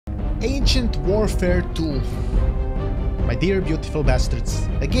Ancient Warfare 2. My dear beautiful bastards.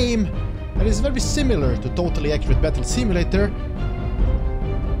 A game that is very similar to Totally Accurate Battle Simulator,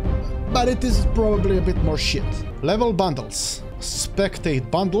 but it is probably a bit more shit. Level bundles.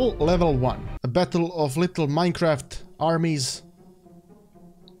 Spectate bundle, level 1. A battle of little Minecraft armies.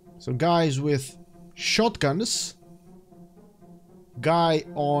 So guys with shotguns. Guy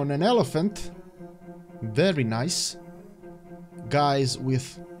on an elephant. Very nice. Guys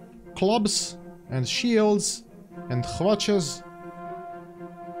with clubs and shields and hwachas.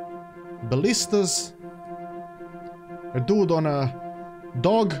 Ballistas. A dude on a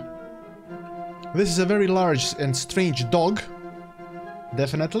dog. This is a very large and strange dog.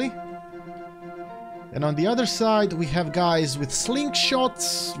 Definitely. And on the other side we have guys with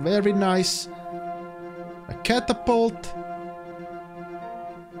slingshots. Very nice. A catapult.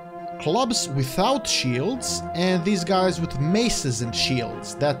 Clubs without shields. And these guys with maces and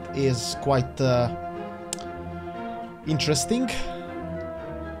shields. That is quite interesting.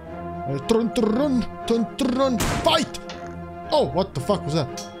 Fight! Oh, what the fuck was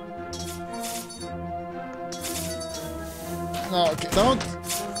that? Okay, don't.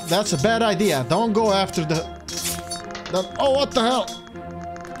 That's a bad idea. Don't go after the. Oh, what the hell?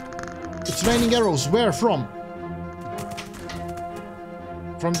 It's raining arrows. Where from?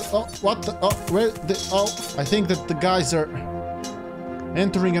 From the. Oh, what the. Oh, where the. Oh, I think that the guys are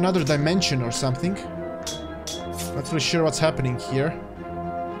entering another dimension or something. Not really sure what's happening here.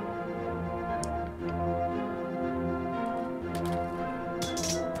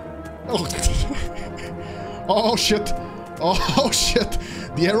 Oh, oh shit. Oh shit.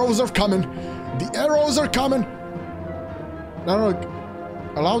 The arrows are coming. The arrows are coming. No, no.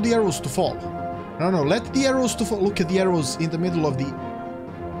 Allow the arrows to fall. No, no. Let the arrows to fall. Look at the arrows in the middle of the...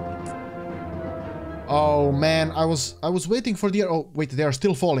 Oh man, I was waiting for the... Oh, wait, they are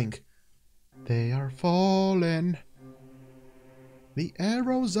still falling. They are falling. The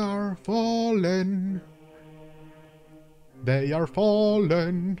arrows are falling. They are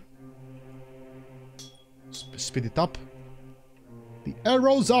falling. Speed it up. The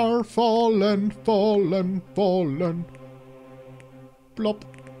arrows are fallen, fallen, fallen. Plop,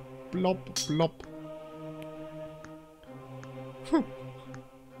 plop, plop.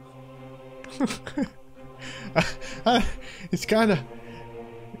 It's kinda...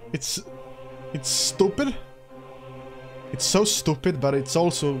 It's stupid. It's so stupid, but it's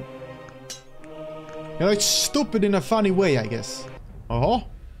also... You know, it's stupid in a funny way, I guess. Oh.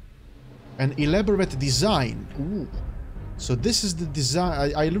 An elaborate design. Ooh. So this is the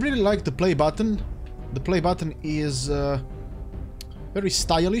design. I really like the play button. The play button is very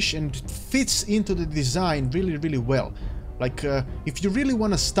stylish and fits into the design really, really well. Like, if you really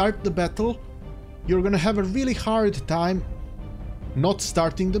want to start the battle, you're gonna have a really hard time not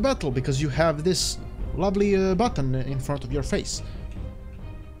starting the battle because you have this lovely button in front of your face.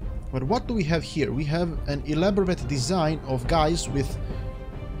 But what do we have here? We have an elaborate design of guys with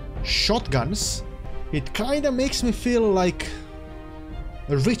shotguns. It kinda makes me feel like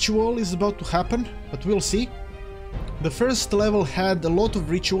a ritual is about to happen, but we'll see. The first level had a lot of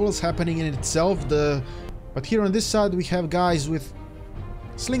rituals happening in itself, but here on this side we have guys with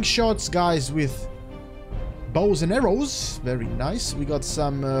slingshots, guys with bows and arrows. Very nice. We got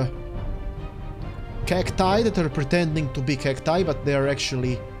some cacti that are pretending to be cacti, but they are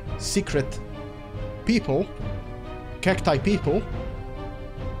actually secret people. Cacti people.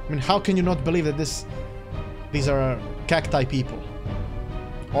 I mean, how can you not believe that these are cacti people?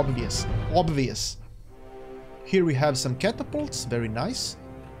 Obvious. Obvious. Here we have some catapults. Very nice.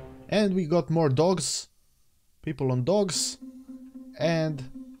 And we got more dogs. People on dogs. And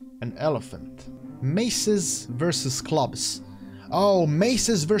an elephant. Maces versus clubs. Oh,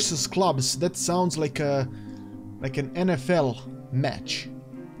 maces versus clubs. That sounds like an NFL match.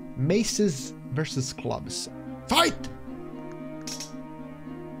 Maces versus clubs. Fight!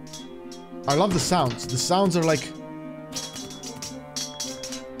 I love the sounds. The sounds are like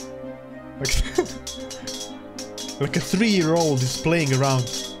like a 3-year-old is playing around.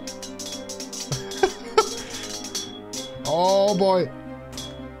 Oh boy.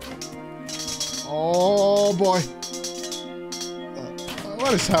 Oh boy.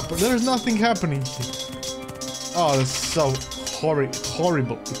 What is happening? There's nothing happening here. Oh, that's so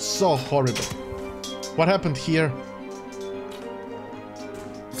horrible. It's so horrible. What happened here?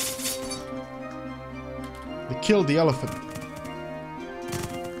 They killed the elephant.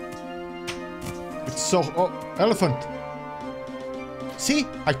 It's so... Oh, elephant! See?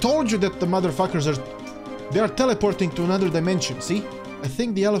 I told you that the motherfuckers are... They are teleporting to another dimension, see? I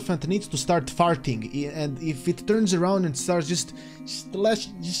think the elephant needs to start farting, and if it turns around and starts just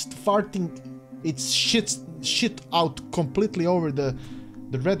farting its shit out completely over the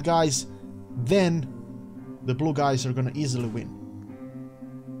red guys, then the blue guys are gonna easily win.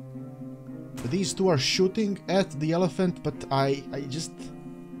 These two are shooting at the elephant, but I just...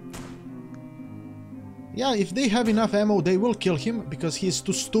 Yeah, if they have enough ammo, they will kill him, because he is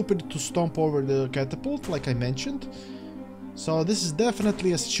too stupid to stomp over the catapult, like I mentioned. So this is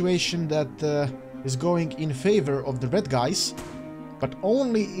definitely a situation that is going in favor of the red guys, but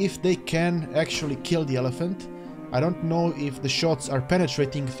only if they can actually kill the elephant. I don't know if the shots are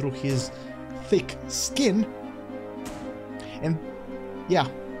penetrating through his thick skin. And yeah,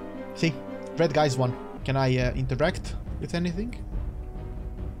 see, red guys won. Can I interact with anything?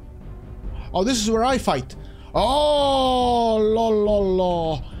 Oh, this is where I fight. Oh,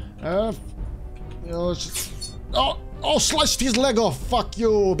 lol. Oh, sliced his leg off. Fuck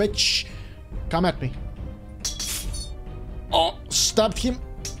you, bitch. Come at me. Oh, stabbed him.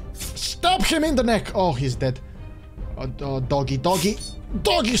 Stab him in the neck. Oh, he's dead. Oh, doggy.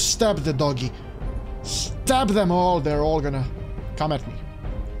 Doggy stabbed the doggy. Stab them all. They're all gonna... Come at me.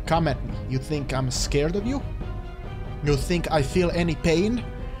 Come at me. You think I'm scared of you? You think I feel any pain?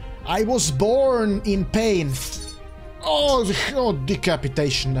 I was born in pain. Oh,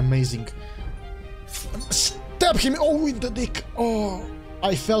 decapitation. Amazing. Stab him. Oh, with the dick. Oh,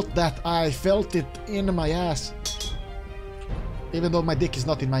 I felt that. I felt it in my ass. Even though my dick is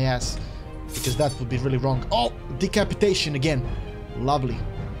not in my ass, because that would be really wrong. Oh, decapitation again. Lovely.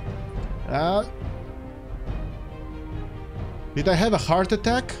 Did I have a heart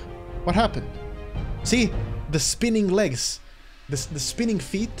attack? What happened? See, the spinning legs, the spinning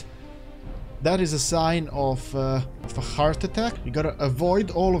feet. That is a sign of a heart attack. You gotta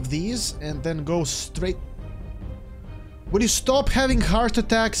avoid all of these and then go straight. Will you stop having heart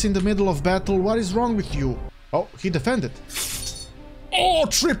attacks in the middle of battle? What is wrong with you? Oh, he defended. Oh,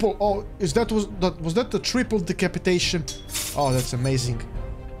 triple! Oh, was that the triple decapitation? Oh, that's amazing.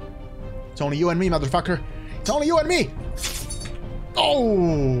 It's only you and me, motherfucker. It's only you and me.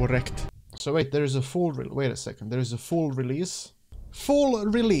 Oh, wrecked. So wait, there is a full... Wait a second. There is a full release. Full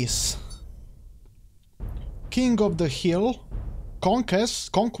release. King of the Hill.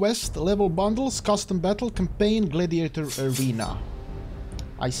 Conquest. Level bundles. Custom battle. Campaign. Gladiator arena.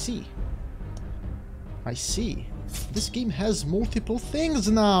 I see. I see. This game has multiple things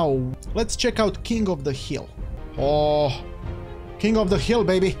now. Let's check out King of the Hill. Oh, King of the Hill,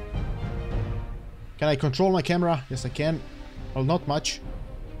 baby. Can I control my camera? Yes, I can. Well, not much.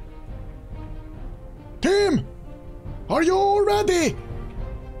 Team, are you ready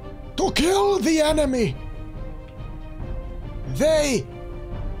to kill the enemy? They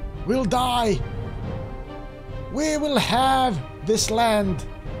will die. We will have this land.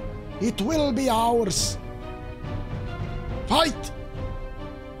 It will be ours. Fight!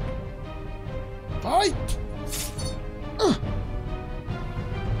 Fight!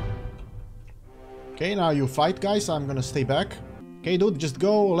 Okay, now you fight, guys. I'm gonna stay back. Okay, dude, just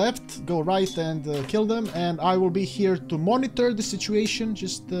go left, go right, and kill them. And I will be here to monitor the situation.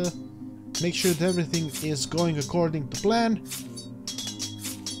 Just make sure that everything is going according to plan.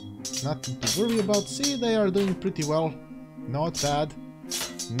 Nothing to worry about. See, they are doing pretty well. Not bad.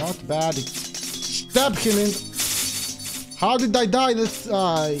 Not bad. Stab him in... How did I die?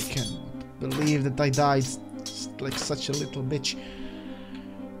 I can't believe that I died like such a little bitch.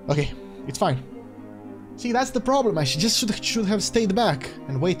 Okay, it's fine. See, that's the problem. I should have stayed back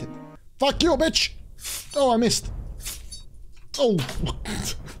and waited. Fuck you, bitch! Oh, I missed. Oh.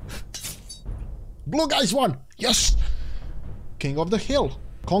 Blue guys won! Yes! King of the Hill.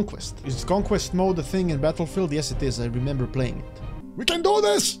 Conquest. Is Conquest mode a thing in Battlefield? Yes, it is. I remember playing it. We can do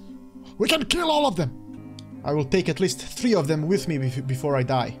this! We can kill all of them! I will take at least 3 of them with me before I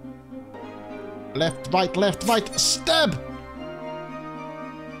die. Left, right, stab!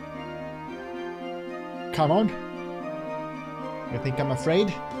 Come on. You think I'm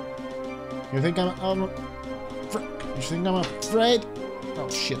afraid? You think I'm afraid? Oh,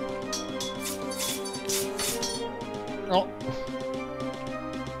 shit. Oh.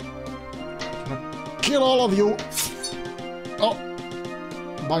 I'm gonna kill all of you. Oh.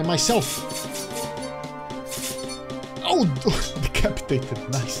 By myself. Oh, decapitated,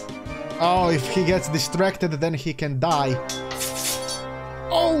 nice. Oh, if he gets distracted, then he can die.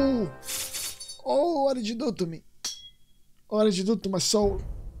 Oh! Oh, what did you do to me? What did you do to my soul?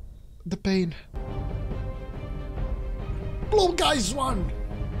 The pain. Blue guys won!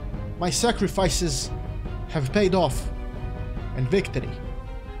 My sacrifices have paid off, and victory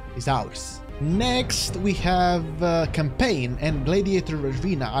is ours. Next, we have campaign and gladiator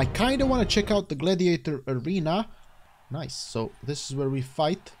arena. I kind of want to check out the gladiator arena. Nice. So this is where we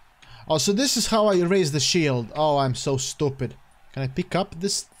fight. Oh, so this is how I raise the shield. Oh, I'm so stupid. Can I pick up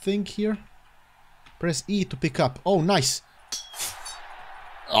this thing here? Press E to pick up. Oh, nice.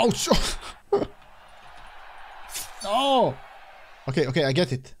 Oh, oh. Okay, okay, I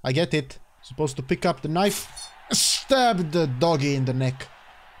get it. I get it. Supposed to pick up the knife. Stab the doggy in the neck.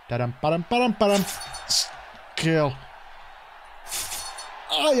 Tadam, padam, padam, padam. Kill.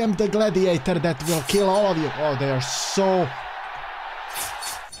 I am the gladiator that will kill all of you. Oh, they are so...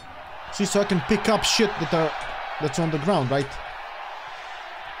 See, so I can pick up shit that's on the ground, right?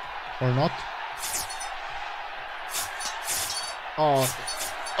 Or not? Oh,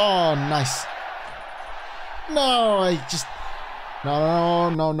 oh, nice. No, I just...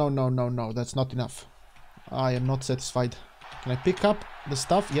 No, that's not enough. I am not satisfied. Can I pick up the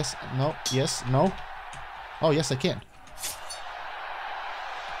stuff? Yes, no, yes, no. Oh, yes, I can.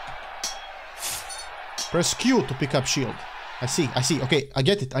 Press Q to pick up shield. I see, okay, I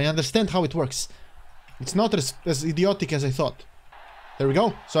get it. I understand how it works. It's not as idiotic as I thought. There we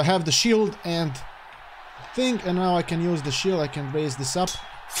go. So I have the shield and thing, and now I can use the shield. I can raise this up.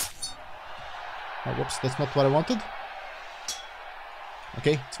 Oh, whoops, that's not what I wanted.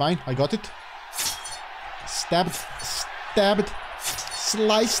 Okay, it's fine, I got it. Stabbed, stabbed,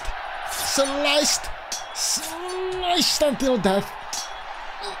 sliced, sliced, sliced until death.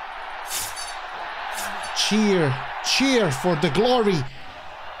 Cheer, cheer for the glory.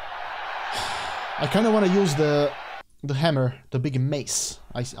 I kind of want to use the hammer, the big mace.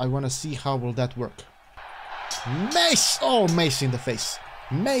 I want to see how will that work. Mace! Oh, mace in the face.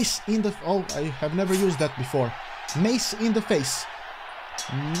 Mace in the... Oh, I have never used that before. Mace in the face.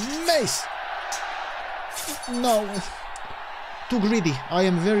 Mace! No. Too greedy. I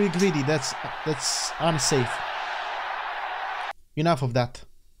am very greedy. That's unsafe. Enough of that.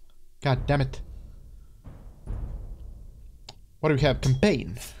 God damn it. What do we have?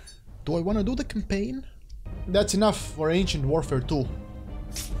 Campaign. Do I want to do the campaign? That's enough for Ancient Warfare 2.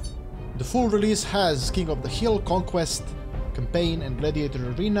 The full release has King of the Hill, Conquest, Campaign and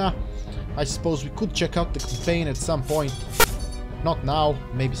Gladiator Arena. I suppose we could check out the campaign at some point. Not now,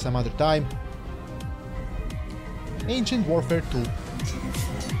 maybe some other time. Ancient Warfare 2.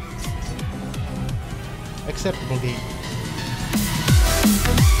 Acceptable game.